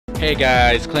Hey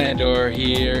guys, Clandor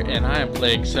here, and I am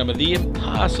playing some of the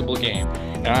impossible game.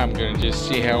 And I'm gonna just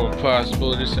see how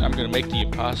impossible it is. I'm gonna make the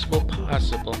impossible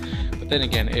possible. But then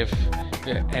again, if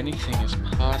anything is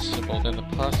possible, then the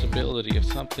possibility of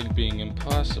something being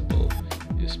impossible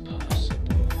is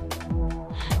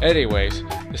possible. Anyways,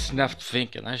 this is enough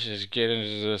thinking. I should just get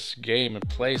into this game and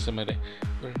play some of it.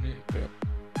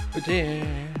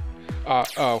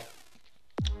 Oh.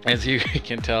 As you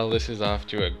can tell, this is off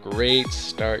to a great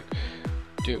start.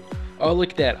 Dude, oh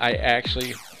look at that, I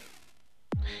actually,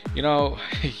 you know,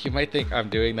 you might think I'm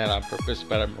doing that on purpose,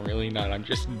 but I'm really not. I'm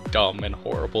just dumb and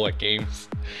horrible at games.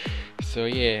 So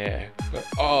yeah, but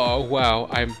oh wow,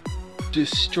 I'm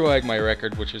destroying my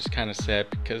record, which is kind of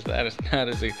sad because that is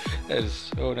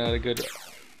so not a good.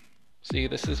 See,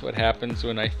 this is what happens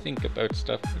when I think about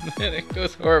stuff and then it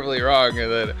goes horribly wrong,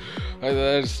 and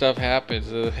then stuff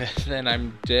happens, and then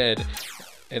I'm dead,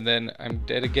 and then I'm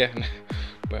dead again.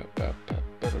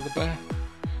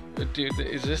 Dude,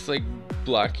 is this like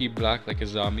blocky block like a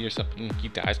zombie or something? He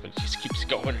dies, but he just keeps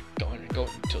going until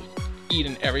he's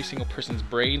eating every single person's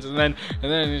brains, and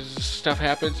then stuff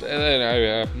happens, and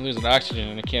then I'm losing oxygen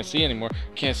and I can't see anymore.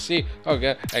 Can't see. Oh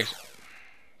god, I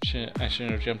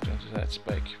shouldn't have jumped into that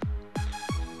spike.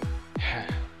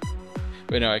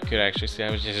 But no, I could actually see.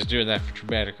 I was just doing that for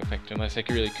dramatic effect, unless I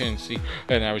really couldn't see,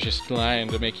 and I was just lying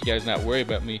to make you guys not worry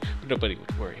about me. But nobody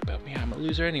would worry about me. I'm a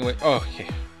loser anyway. Oh yeah.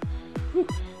 Whew.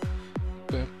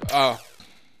 Oh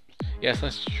yes,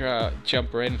 let's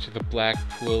jump right into the black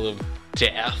pool of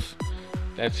death.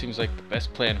 That seems like the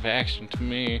best plan of action to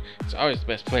me. It's always the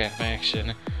best plan of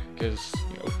action, because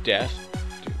you know, death.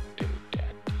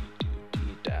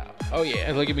 Oh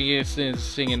yeah, look at me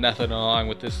singing nothing along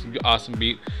with this awesome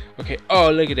beat. Okay,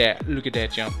 oh look at that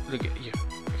jump. Look at you.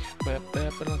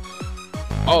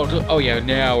 Oh yeah,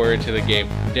 now we're into the game.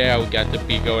 Now we got the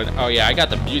beat going. Oh yeah, I got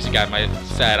the music on my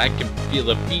side. I can feel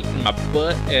the beat in my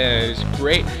butt, and it's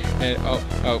great. And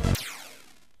oh.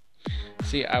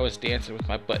 See, I was dancing with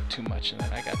my butt too much, and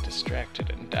then I got distracted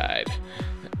and died.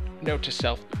 Note to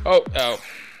self. Oh.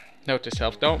 Note to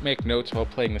self, don't make notes while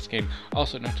playing this game.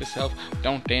 Also, note to self,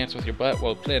 don't dance with your butt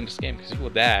while playing this game, because you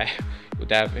will die. You will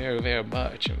die very, very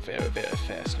much, and very, very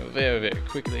fast, and very, very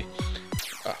quickly.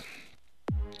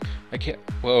 I can't.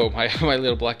 Whoa, my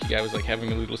little blocky guy was like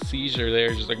having a little seizure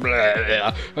there, just like blah,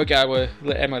 blah. Okay, I would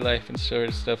end my life and sort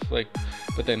of stuff like.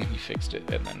 But then he fixed it,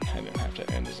 and then I didn't have to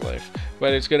end his life.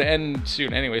 But it's gonna end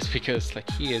soon, anyways, because like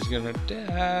he is gonna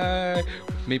die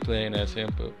with me playing as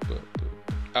him.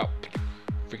 Oh.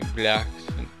 Freaking blocks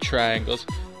and triangles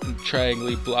and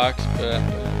triangly blocks.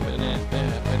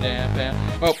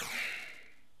 Oh,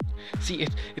 see,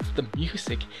 it's the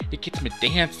music. It gets me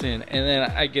dancing, and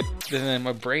then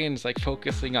my brain's like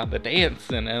focusing on the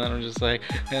dancing, and then I'm just like,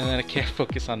 and then I can't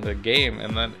focus on the game,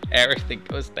 and then everything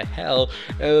goes to hell.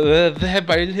 And then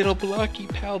my little blocky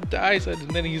pal dies,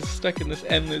 and then he's stuck in this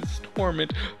endless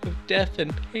torment of death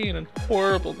and pain and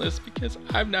horribleness because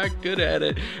I'm not good at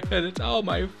it, and it's all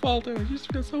my fault, and I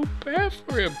just feel so bad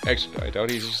for him. Actually, no, I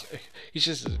don't. He's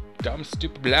just a dumb,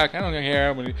 stupid block. I don't care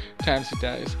how many times he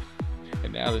dies.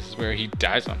 And now this is where he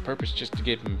dies on purpose just to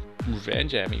get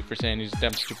revenge at me for saying he's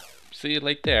dumb, stupid. See,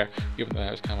 like there. Even though that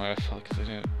was kind of my fault because I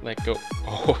didn't let go.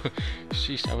 Oh,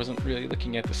 sheesh, I wasn't really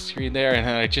looking at the screen there, and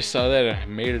I just saw that and I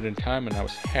made it in time, and I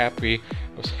was happy.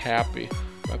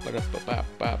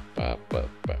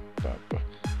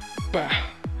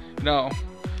 No,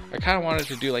 I kind of wanted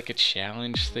to do like a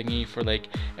challenge thingy for like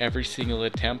every single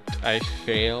attempt I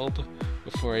failed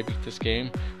before I beat this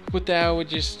game. But that would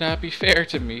just not be fair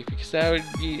to me, because that would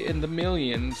be in the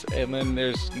millions, and then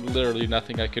there's literally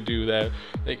nothing I could do that,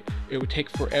 like, it would take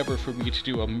forever for me to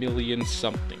do a million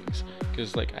somethings,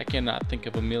 because, like, I cannot think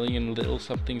of a million little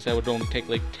somethings that would only take,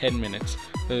 like, 10 minutes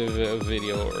of a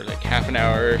video, or, like, half an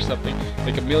hour or something.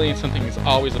 Like, a million something is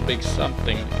always a big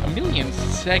something. A million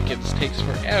seconds takes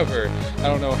forever. I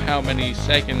don't know how many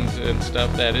seconds and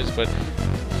stuff that is, but,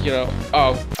 you know,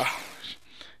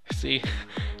 see,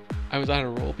 I was on a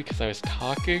roll because I was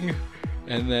talking,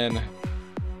 and then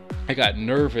I got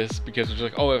nervous because it was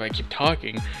like, oh, if I keep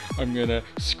talking, I'm gonna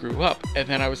screw up. And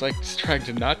then I was like just trying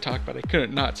to not talk, but I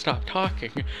couldn't not stop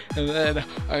talking. And then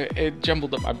it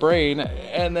jumbled up my brain,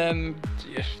 and then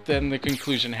the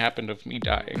conclusion happened of me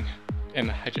dying.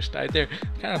 And I just died there.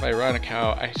 Kind of ironic how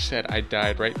I said I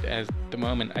died right as the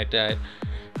moment I died.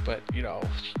 But, you know,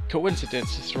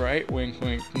 coincidences, right? Wink,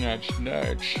 wink, nudge,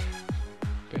 nudge.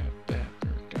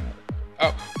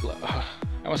 Oh, I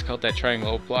almost called that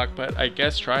triangle block, but I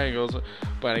guess squares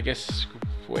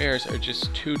are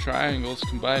just two triangles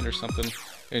combined or something.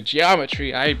 In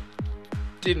geometry, I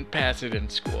didn't pass it in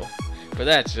school. but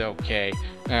that's okay.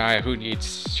 Who needs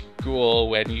school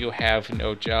when you have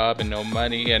no job and no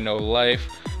money and no life?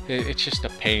 It's just a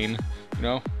pain, you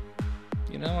know?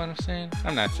 You know what I'm saying?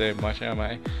 I'm not saying much, am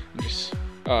I? I'm just...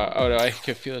 oh no, I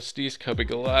can feel a sneeze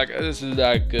coming along. This is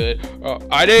not good. Oh,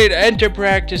 I didn't enter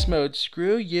practice mode.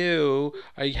 Screw you.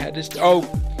 I had to... oh!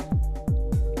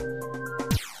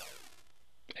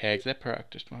 Exit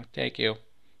practice mode. Thank you.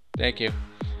 Thank you.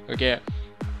 Okay.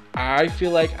 I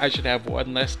feel like I should have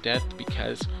one less death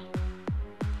because...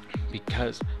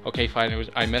 okay, fine,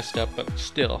 I messed up, but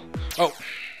still. Oh!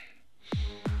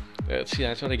 See,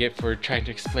 that's what I get for trying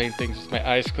to explain things with my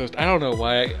eyes closed. I don't know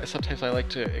why. Sometimes I like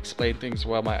to explain things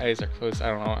while my eyes are closed. I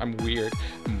don't know. I'm weird.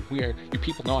 I'm weird. You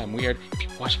people know I'm weird. If you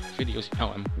watch my videos, you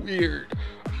know I'm weird.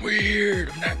 I'm weird.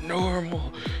 I'm not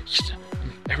normal.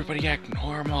 Everybody act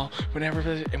normal. When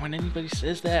anybody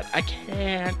says that, I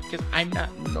can't because I'm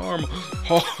not normal.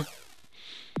 Oh.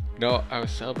 No, I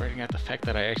was celebrating at the fact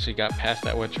that I actually got past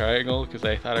that one triangle because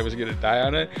I thought I was gonna die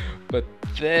on it, but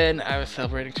then I was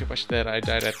celebrating too much that I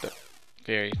died at the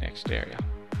very next area.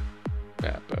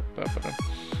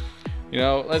 You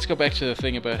know, let's go back to the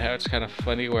thing about how it's kind of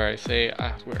funny where I say,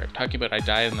 where I'm talking about I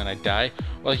die and then I die.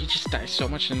 Well, you just die so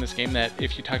much in this game that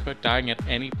if you talk about dying at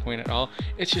any point at all,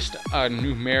 it's just a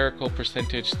numerical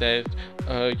percentage that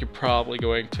it's probably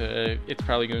going to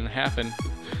happen.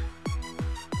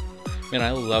 Man,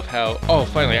 I love how... oh,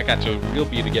 finally, I got to a real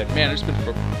beat again. Man, it's been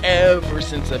forever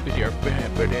since I've been here.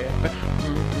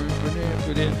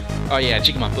 Oh, yeah,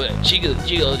 jiggle my butt. Jiggle.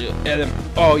 And then,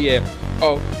 oh, yeah.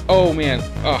 Oh, man.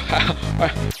 Oh,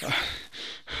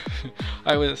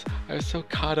 I was so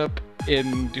caught up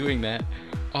in doing that.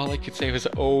 All I could say was,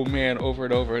 oh, man, over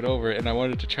and over and over. And I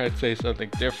wanted to try and say something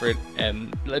different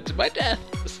and led to my death.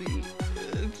 See,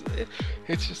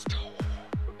 it's just...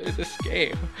 this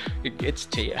game, it gets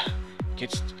to you.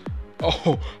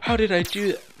 Oh, how did I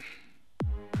do that?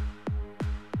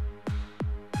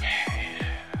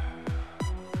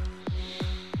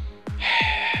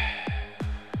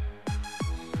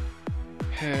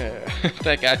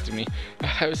 That got to me.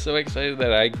 I was so excited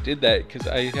that I did that because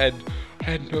I had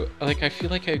no, like, I feel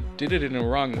like I did it in a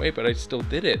wrong way, but I still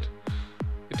did it.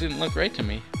 It didn't look right to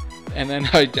me. And then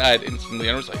I died instantly,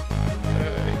 and I was like,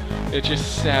 it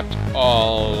just sapped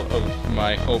all of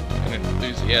my hope and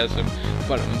enthusiasm.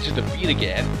 But to the beat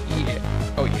again. Yeah.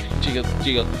 Oh yeah.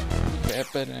 Jiggle.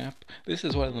 This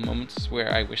is one of the moments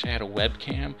where I wish I had a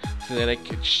webcam so that I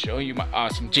could show you my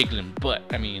awesome jiggling butt.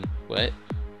 I mean, what?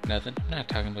 Nothing. I'm not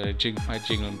talking about my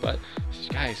jiggling butt.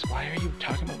 Guys, why are you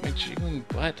talking about my jiggling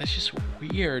butt? That's just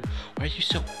weird. Why are you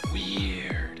so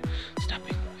weird? Stop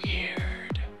being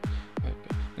weird.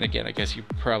 And again, I guess you're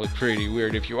probably pretty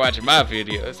weird if you're watching my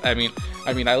videos. I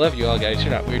mean, I love you all, guys.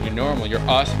 You're not weird. You're normal. You're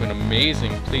awesome and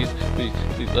amazing. Please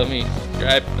let me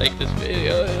subscribe, like this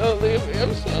video. Don't leave me.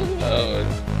 I'm so alone.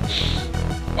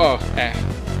 Oh,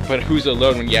 but who's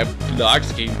alone when you have block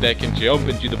skating that can jump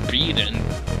and do the beat and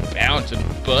bounce and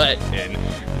butt and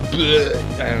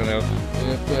I don't know.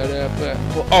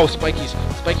 Oh, Spikies,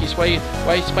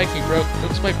 why you spike me, bro?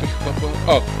 Don't spike me.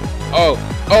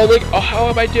 Oh, look, oh, how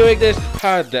am I doing this?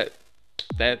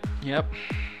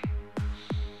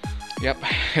 Yep,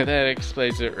 that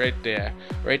explains it right there,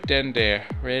 right then there,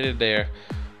 right in there,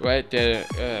 right there,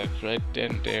 right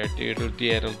then there,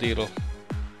 doodle.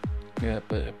 Yeah,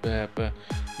 but,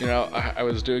 you know, I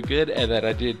was doing good, and then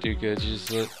I did do good,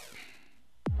 just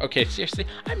okay, seriously,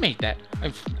 I made that,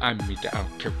 I made that, I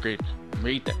don't care, great,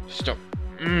 made that, stop,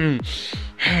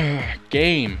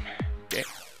 game.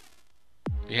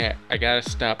 Yeah, I gotta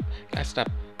stop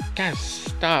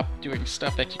doing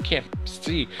stuff that you can't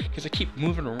see, because I keep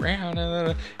moving around,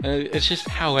 and it's just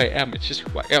how I am, it's just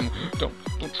who I am. Don't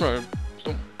try,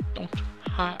 don't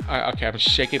okay, I'm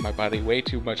shaking my body way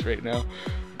too much right now,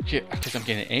 because I'm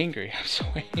getting angry. I'm so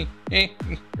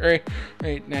angry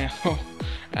right now.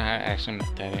 Actually, I'm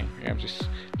not that angry, I'm just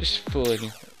fooling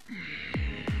you.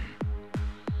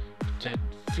 That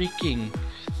freaking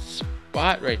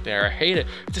spot right there, I hate it.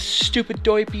 It's a stupid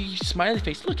doipy smiley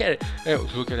face. Look at it.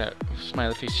 Look at that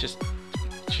smiley face. Just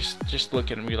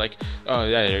look at him. You're like, oh,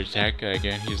 there's that guy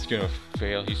again. He's gonna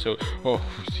fail. He's so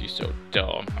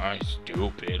dumb. I'm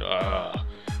stupid.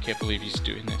 Can't believe he's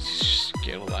doing this. Just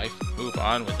get a life, move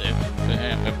on with it.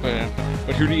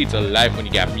 But who needs a life when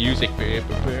you got music?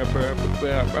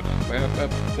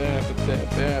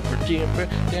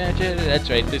 That's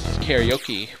right. This is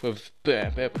karaoke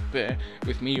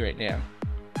with me right now.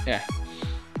 Yeah.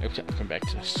 I'll come back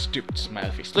to the stupid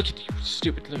smiley face. Look at you,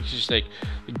 stupid. Look, just like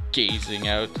gazing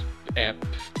out.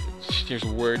 There's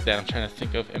a word that I'm trying to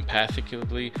think of.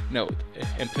 Empathically. No,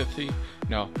 empathy.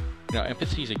 No,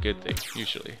 empathy is a good thing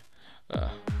usually.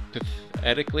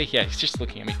 pathetically. Yeah, he's just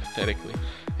looking at me pathetically.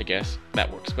 I guess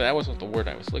that works, but that wasn't the word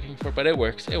I was looking for. But it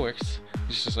works. It works.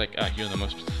 He's just like, you're the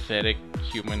most pathetic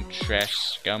human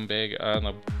trash scumbag on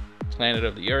the planet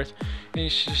of the Earth, and you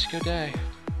should just go die.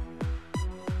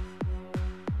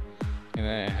 And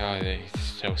then, he's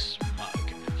so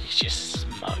smug. He's just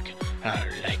smug. I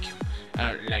don't like him.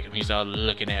 I don't like him. He's all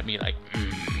looking at me like,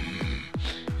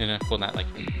 well, not like,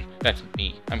 that's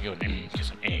me. I'm going,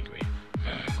 because I'm angry.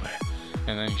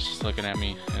 And then he's just looking at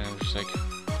me, and I'm just like,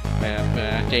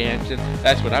 dancing.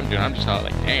 That's what I'm doing. I'm just all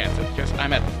like dancing, because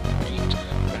I'm at the beat.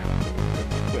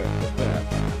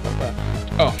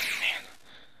 Oh,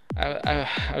 man.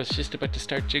 I was just about to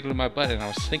start jiggling my butt, and I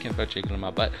was thinking about jiggling my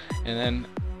butt, and then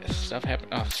stuff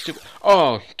happened. Oh, stupid.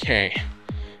 Oh, okay.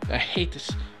 I hate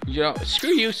this. You know,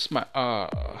 screw you,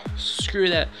 screw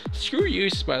that. Screw you,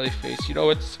 smiley face. You know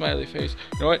what, smiley face?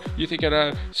 You know what? You think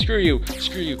screw you.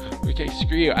 Okay,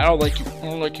 screw you. I don't like you. I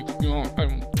don't like you. You know, I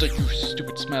don't like you,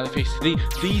 stupid smiley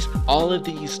face. All of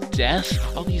these deaths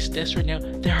right now,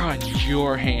 they're on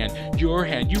your hand. Your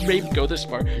hand. You made me go this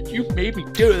far. You made me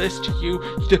do this to you.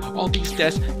 All these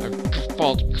deaths are your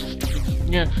fault.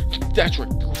 Yeah, that's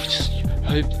right.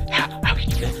 How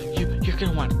can you? You're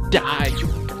gonna want to die.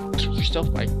 Kill yourself,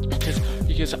 like, because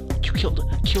you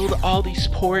killed all these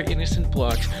poor innocent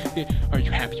blocks. Are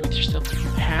you happy with yourself? Are you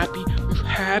happy? Are you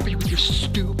happy with your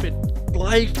stupid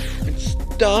life and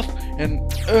stuff? And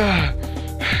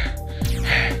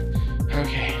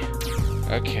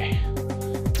okay.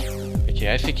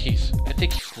 I think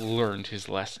he's learned his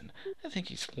lesson. I think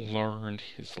he's learned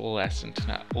his lesson to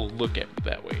not look at me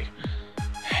that way.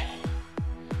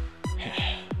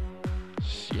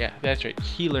 Yeah, that's right.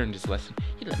 He learned his lesson.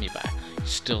 He let me by.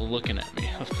 He's still looking at me.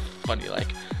 Funny,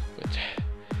 like.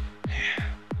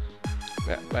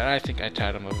 But I think I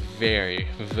taught him a very,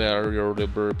 very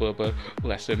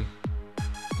lesson.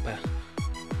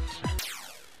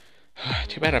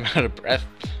 Too bad I'm out of breath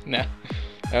now.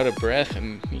 Out of breath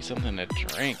and need something to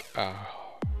drink. Oh,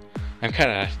 I'm kind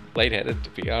of lightheaded, to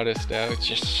be honest. Now it's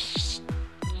just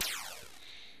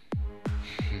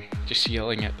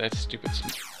yelling at that stupid.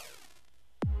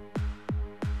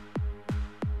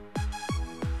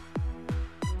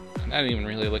 Not even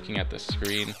really looking at the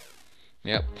screen.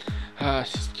 Yep.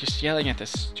 Just yelling at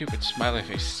this stupid smiley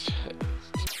face.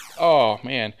 Oh,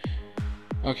 man.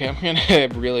 Okay, I'm gonna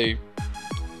really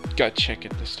gut check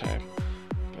it this time.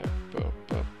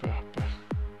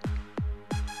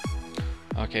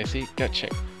 Okay, see? Gut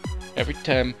check. Every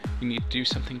time you need to do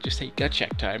something, just say gut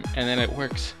check time, and then it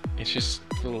works. It's just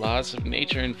the laws of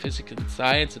nature and physics and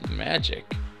science and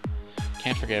magic.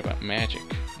 Can't forget about magic.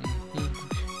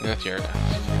 If you're a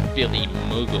filthy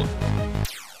muggle.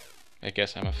 I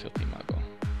guess I'm a filthy muggle.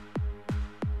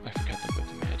 I forgot about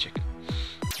the magic.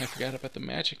 I forgot about the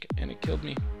magic, and it killed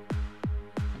me.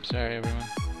 I'm sorry, everyone.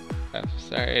 I'm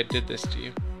sorry I did this to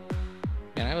you.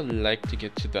 Man, I would like to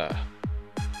get to the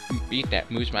beat that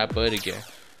moves my butt again.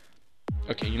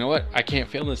 Okay, you know what? I can't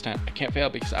fail this time. I can't fail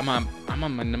because I'm on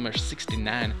my number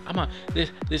 69. I'm on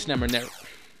this number never.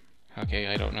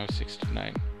 Okay, I don't know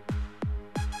 69.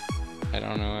 I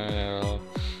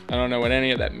don't know what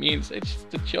any of that means. It's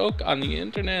just a joke on the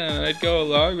internet, and I'd go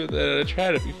along with it and I'd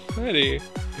try to be funny.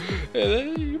 And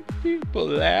then people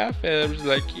laugh, and I'm just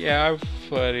like, yeah, I'm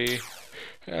funny.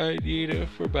 I need it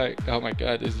for my. Oh my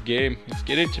god, this game is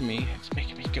getting to me. It's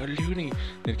making me go loony.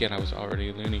 And again, I was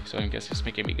already loony, so I guess it's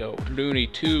making me go loony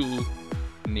too.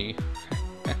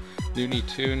 Looney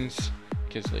Tunes,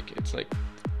 because like it's like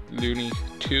Looney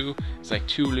 2. It's like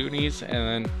 2 loonies, and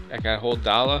then I got a whole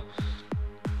dollar.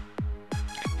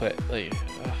 But like,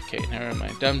 okay, never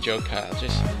mind. Dumb joke, Kyle.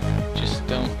 Just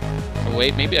don't. Oh,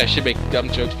 wait, maybe I should make dumb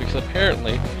jokes because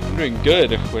apparently I'm doing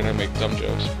good when I make dumb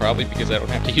jokes. Probably because I don't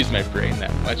have to use my brain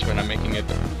that much when I'm making it.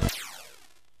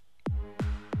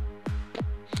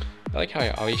 I like how I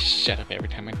always shut up every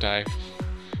time I die.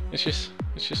 It's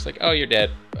just like, oh, you're dead.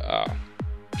 Oh,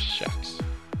 shucks.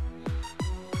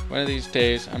 One of these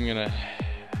days, I'm gonna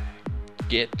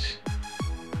get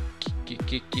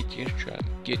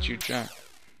you drunk.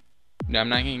 No, I'm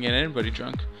not gonna get anybody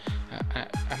drunk.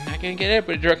 I'm not gonna get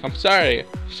anybody drunk. I'm sorry.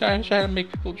 I'm trying to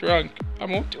make people drunk. I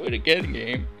won't do it again,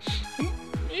 game.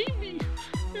 Maybe.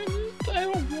 I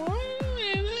don't want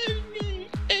it.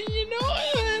 And you know,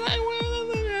 and I want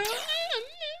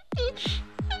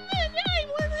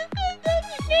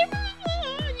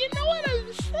you know what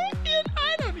I'm saying?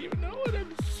 I don't even know what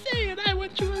I'm saying. I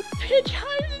went to a pitch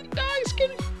higher than dogs can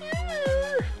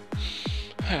hear.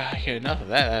 Okay, enough of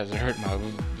that. That hasn't hurt my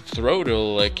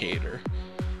throat-locator.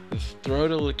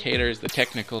 Throatalicator is the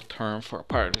technical term for a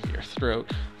part of your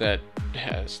throat that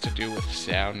has to do with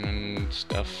sound and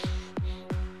stuff.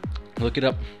 Look it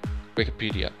up.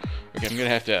 Wikipedia. Okay, I'm gonna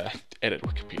have to edit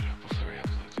Wikipedia before I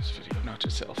upload this video. Note to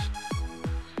self.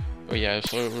 Oh yeah,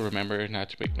 so remember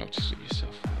not to make notes to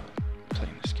yourself while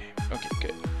playing this game. Okay,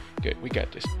 good. Good, we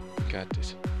got this. We got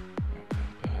this.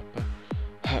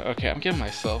 Okay, I'm giving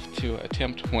myself to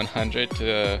attempt 100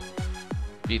 to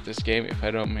beat this game. If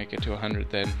I don't make it to 100,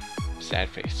 then sad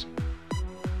face.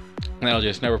 And I'll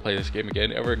just never play this game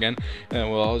again, ever again,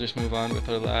 and we'll all just move on with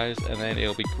our lives, and then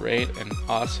it'll be great and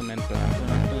awesome and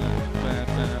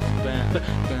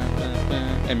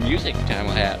music time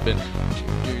will happen.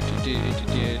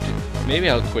 Maybe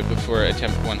I'll quit before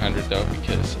attempt 100 though,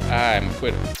 because I'm a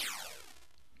quitter.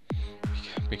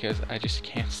 Because I just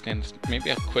can't stand this.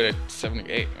 Maybe I'll quit at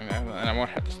 78, and I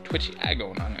won't have this twitchy eye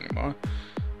going on anymore.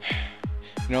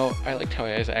 You know, I liked how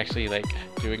I was actually like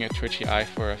doing a twitchy eye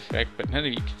for effect, but none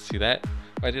of you can see that.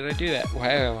 Why did I do that?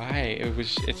 Why?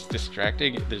 It's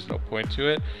distracting. There's no point to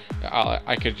it.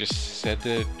 I could just said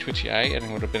the twitchy eye and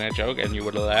it would have been a joke and you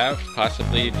would have laughed.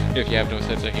 Possibly if you have no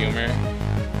sense of humor,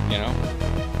 you know.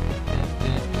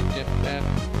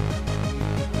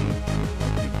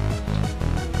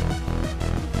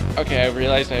 Okay, I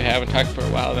realized I haven't talked for a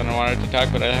while, then I wanted to talk,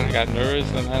 but then I got nervous,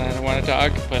 and then I didn't want to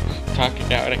talk, but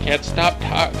talking out, I can't stop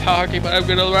talking, but I'm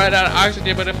going to run out of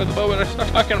oxygen, but if at the moment I start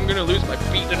talking, I'm going to lose my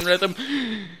beat and rhythm.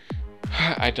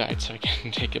 I died so I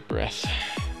can take a breath.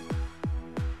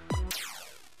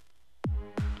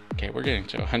 Okay, we're getting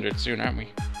to 100 soon, aren't we?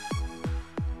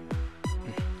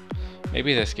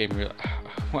 Maybe this game really... I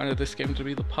wanted this game to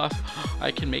be the possible. I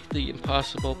can make the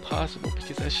impossible possible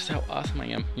because that's just how awesome I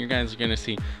am. You guys are gonna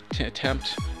see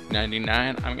attempt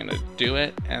 99. I'm gonna do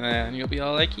it, and then you'll be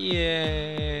all like,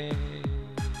 "Yay!" And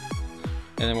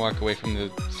then walk away from the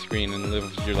screen and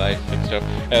live your life and stuff.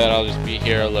 And then I'll just be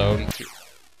here alone.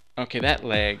 Okay, that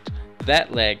lagged.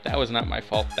 That lagged. That was not my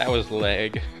fault. That was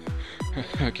lag.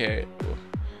 Okay,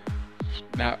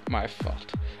 not my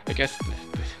fault. I guess.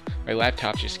 My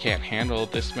laptop just can't handle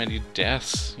this many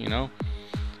deaths, you know?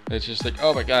 It's just like,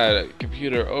 oh my god,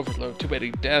 computer overload, too many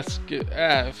deaths,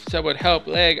 someone help,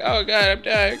 lag, oh god, I'm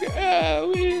dying,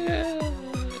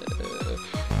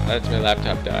 That's my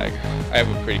laptop dying. I have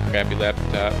a pretty crappy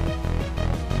laptop.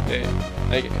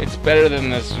 It's better than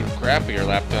this crappier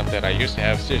laptop that I used to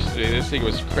have. Seriously, this thing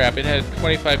was crap. It had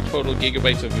 25 total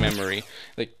gigabytes of memory.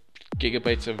 Like,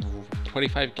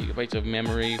 25 gigabytes of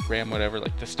memory, RAM, whatever,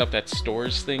 like the stuff that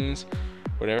stores things,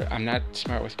 whatever. I'm not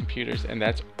smart with computers, and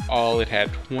that's all it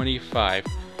had, 25.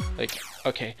 Like,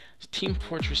 okay, Team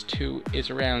Fortress 2 is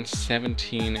around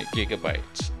 17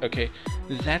 gigabytes, okay?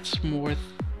 That's more,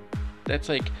 that's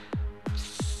like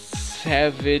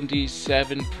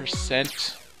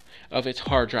 77% of its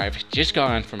hard drive just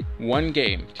gone from one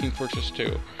game, Team Fortress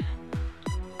 2.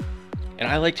 And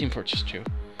I like Team Fortress 2.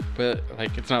 But,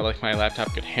 like, it's not like my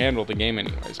laptop could handle the game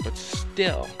anyways, but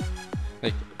still,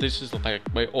 like, this is like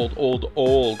my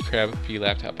old crappy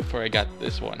laptop before I got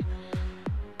this one.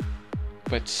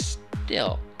 But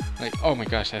still, like, oh my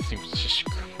gosh, that thing was just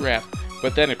crap.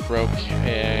 But then it broke,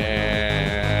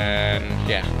 and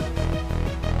yeah,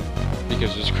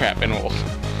 because it was crap and old.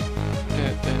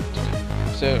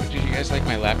 So, did you guys like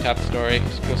my laptop story?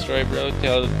 Cool story, bro?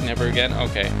 Tell it never again?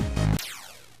 Okay.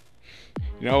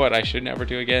 You know what I should never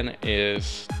do again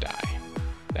is die.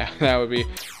 That would be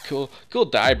cool. Cool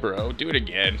die, bro. Do it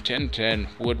again. 10-10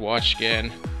 would watch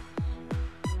again.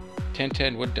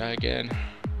 10-10 would die again.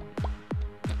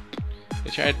 I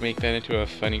tried to make that into a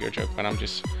funnier joke, but I'm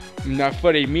just not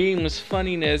funny. Memes,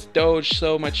 funniness, Doge,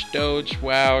 so much Doge.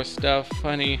 Wow, stuff,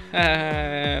 funny.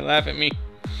 Laugh at me.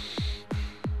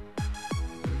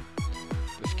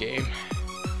 This game,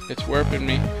 it's warping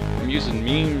me. I'm using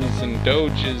memes and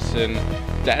doges, and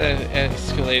that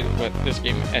escalated. What this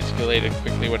game escalated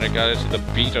quickly when I got into the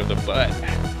beat of the butt.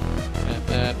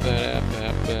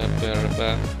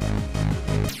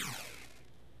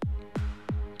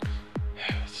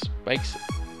 Spikes.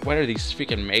 What are these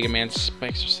freaking Mega Man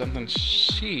spikes or something?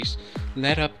 Jeez.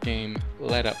 Let up, game.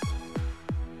 Let up.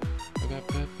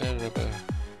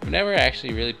 I've never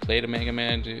actually really played a Mega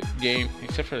Man game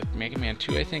except for Mega Man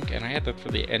 2, I think, and I had that for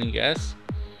the NES.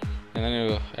 And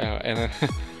then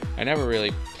I never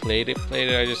really played it.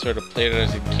 I just sort of played it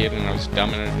as a kid, and I was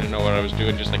dumb and I didn't know what I was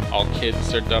doing. Just like all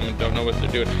kids are dumb and don't know what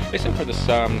they're doing, except for the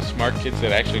some smart kids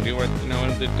that actually do know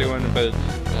what they're doing. But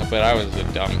I was a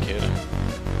dumb kid,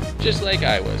 just like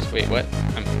I was. Wait, what?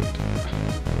 I'm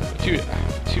too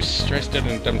stressed out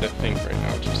and dumb to think right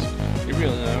now. Just be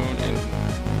real alone and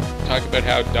talk about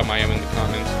how dumb I am in the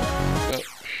comments. But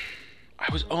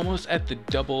I was almost at the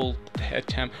double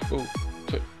attempt. Oh,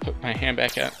 put my hand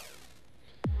back out.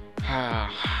 I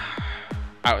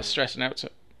was stressing out. So,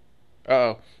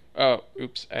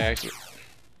 oops!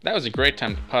 That was a great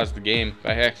time to pause the game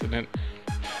by accident.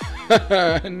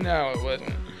 No, it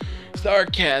wasn't.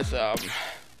 Sarcasm.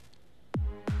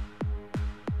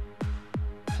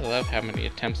 I love how many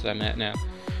attempts I'm at now.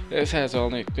 This has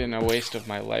only been a waste of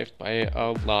my life by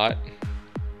a lot.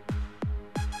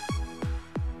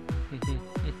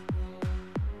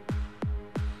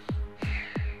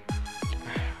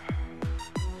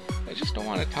 I just don't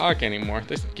want to talk anymore.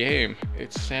 This game,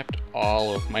 it sapped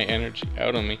all of my energy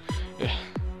out of me.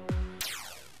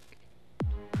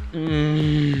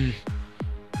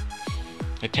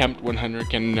 Attempt 100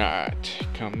 cannot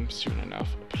come soon enough.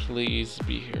 Please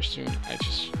be here soon. I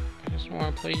just don't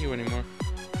want to play you anymore.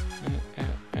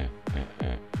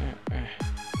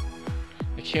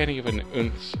 I can't even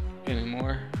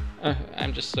anymore.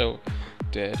 I'm just so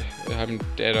dead. I'm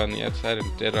dead on the outside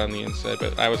and dead on the inside,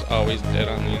 but I was always dead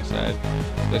on the inside.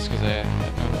 That's because I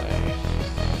had no life.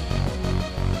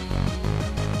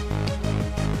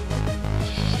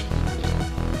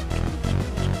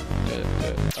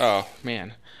 Oh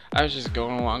man, I was just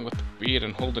going along with the beat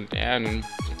and holding down and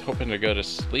hoping to go to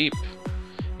sleep.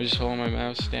 I was just holding my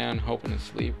mouse down, hoping to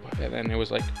sleep, and then it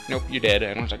was like, nope, you dead.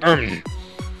 And I was like,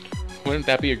 wouldn't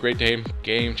that be a great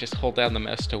game? Just hold down the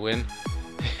mouse to win.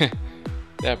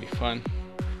 That'd be fun.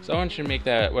 Someone should make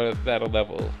that a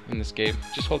level in this game.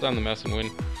 Just hold down the mouse and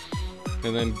win,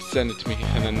 and then send it to me,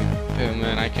 and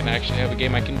then I can actually have a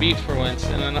game I can beat for once,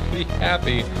 and then I'll be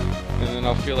happy, and then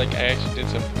I'll feel like I actually did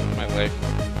something with my life,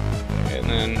 and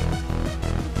then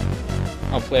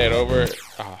I'll play it over.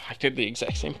 Oh, I did the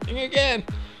exact same thing again.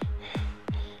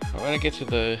 I want to get to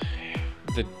the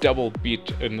double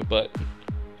beat in the butt.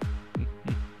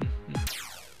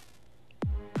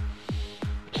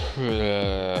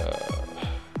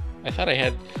 I thought I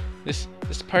had this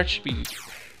part should be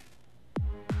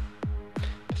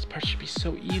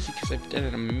so easy because I've done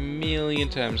it a million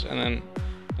times, and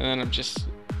then just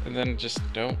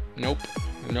nope,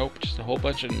 just a whole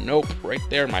bunch of nope right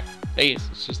there in my face.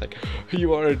 It's just like, you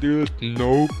want to do this?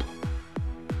 Nope.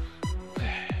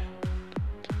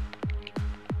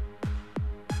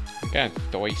 I'm kind of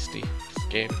thirsty.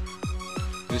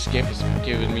 This game has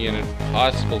given me an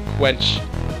impossible quench.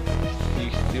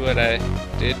 See what I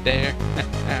did there?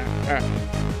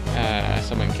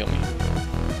 Someone kill me.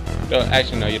 Oh,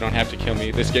 actually, no, you don't have to kill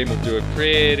me. This game will do it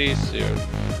pretty soon.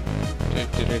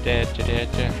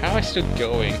 How am I still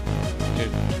going?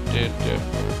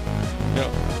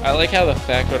 I like how the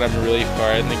fact that I'm really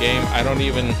far in the game, I don't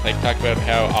even like talk about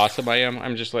how awesome I am.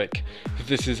 I'm just like,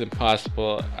 this is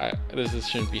impossible. This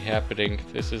shouldn't be happening.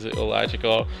 This is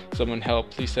illogical. Someone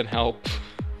help. Please send help.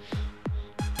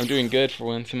 I'm doing good for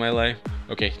once in my life.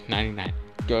 Okay, 99.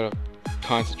 Gotta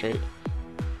concentrate.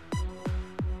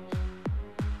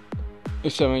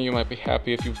 Some of you might be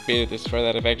happy if you've made it this far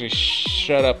that I've actually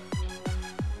shut up,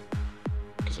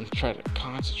 because I'm trying to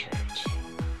concentrate.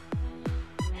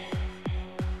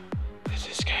 This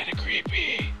is kind of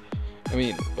creepy. I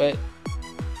mean, what?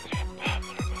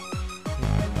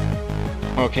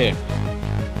 Okay.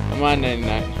 Come on,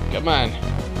 99. Come on.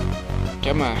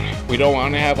 Come on. We don't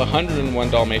want to have 101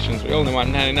 Dalmatians. We only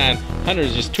want 99. 100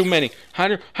 is just too many.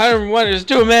 101 is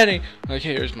too many.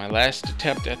 Okay, here's my last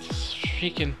attempt at this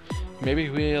freaking... Maybe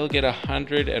we'll get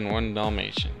 101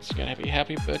 Dalmatians. Gonna be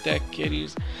happy about that,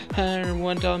 kiddies.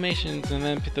 101 Dalmatians, and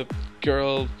then put the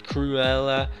girl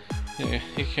Cruella. Yeah,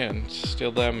 you can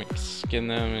steal them, skin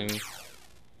them, and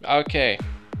okay.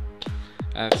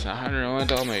 That's 101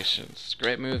 Dalmatians.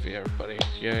 Great movie, everybody.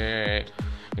 Yay!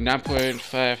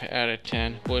 9.5 out of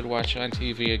 10. Would watch on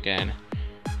TV again.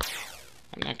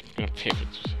 I'm not gonna pick it.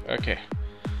 Okay,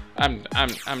 I'm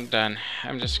done.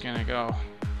 I'm just gonna go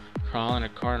crawl in a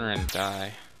corner and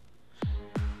die.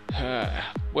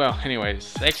 Well,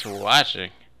 anyways, thanks for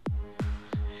watching.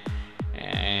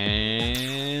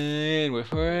 And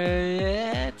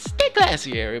before stay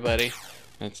classy, everybody.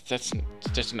 That's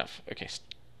enough. Okay,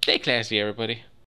 stay classy, everybody.